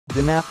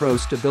DynaPro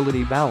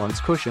Stability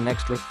Balance Cushion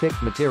Extra Thick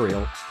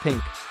Material,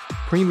 Pink.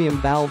 Premium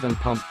valve and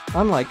pump,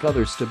 unlike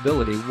other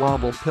stability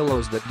wobble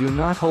pillows that do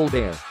not hold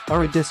air,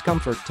 are a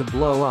discomfort to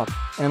blow up,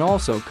 and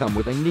also come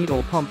with a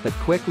needle pump that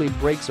quickly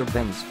breaks or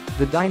bends.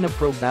 The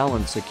DynaPro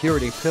Balance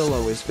Security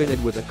Pillow is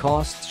fitted with a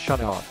costs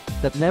shutoff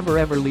that never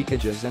ever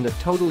leakages and a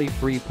totally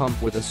free pump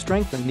with a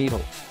strengthened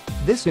needle.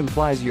 This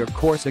implies your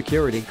core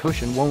security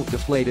cushion won't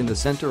deflate in the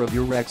center of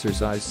your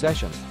exercise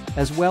session,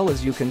 as well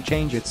as you can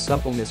change its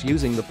suppleness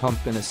using the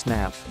pump in a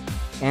snap.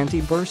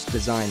 Anti-burst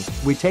design,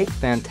 we take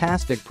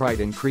fantastic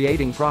pride in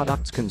creating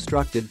products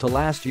constructed to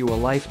last you a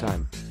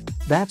lifetime.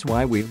 That's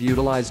why we've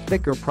utilized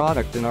thicker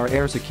product in our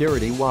air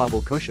security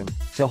wobble cushion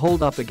to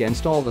hold up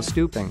against all the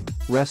stooping,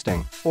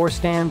 resting, or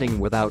standing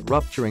without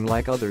rupturing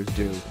like others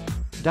do.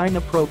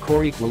 DynaPro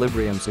Core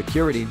Equilibrium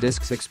Security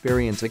Discs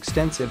experience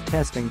extensive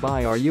testing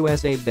by our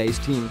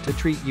USA-based team to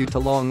treat you to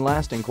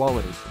long-lasting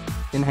quality.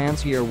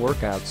 Enhance your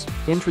workouts,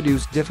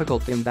 introduce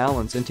difficult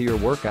imbalance into your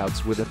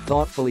workouts with a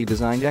thoughtfully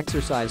designed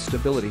exercise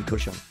stability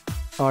cushion.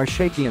 Our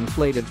shaky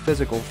inflated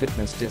physical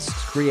fitness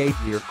discs create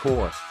your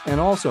core and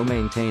also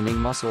maintaining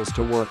muscles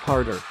to work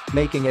harder,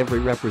 making every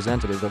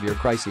representative of your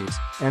crises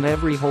and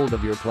every hold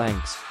of your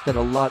planks that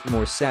a lot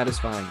more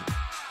satisfying.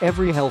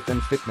 Every health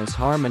and fitness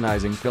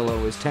harmonizing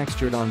pillow is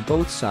textured on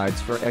both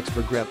sides for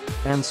extra grip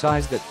and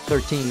sized at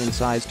 13 in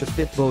size to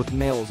fit both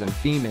males and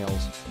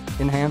females.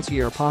 Enhance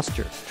your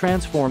posture,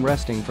 transform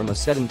resting from a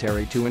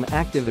sedentary to an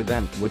active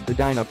event with the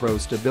DynaPro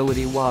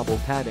Stability Wobble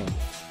Padding.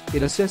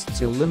 It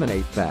assists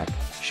eliminate back,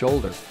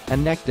 shoulder,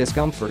 and neck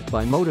discomfort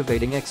by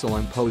motivating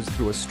excellent pose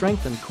through a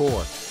strengthened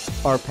core.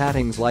 Our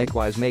paddings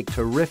likewise make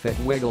terrific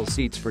wiggle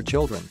seats for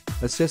children,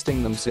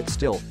 assisting them sit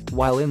still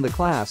while in the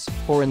class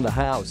or in the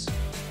house.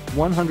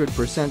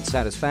 100%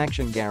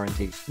 satisfaction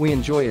guarantee. We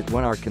enjoy it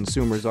when our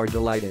consumers are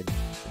delighted.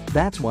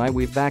 That's why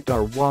we've backed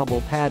our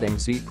wobble padding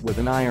seat with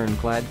an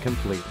ironclad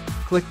complete.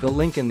 Click the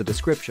link in the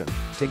description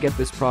to get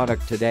this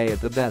product today at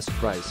the best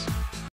price.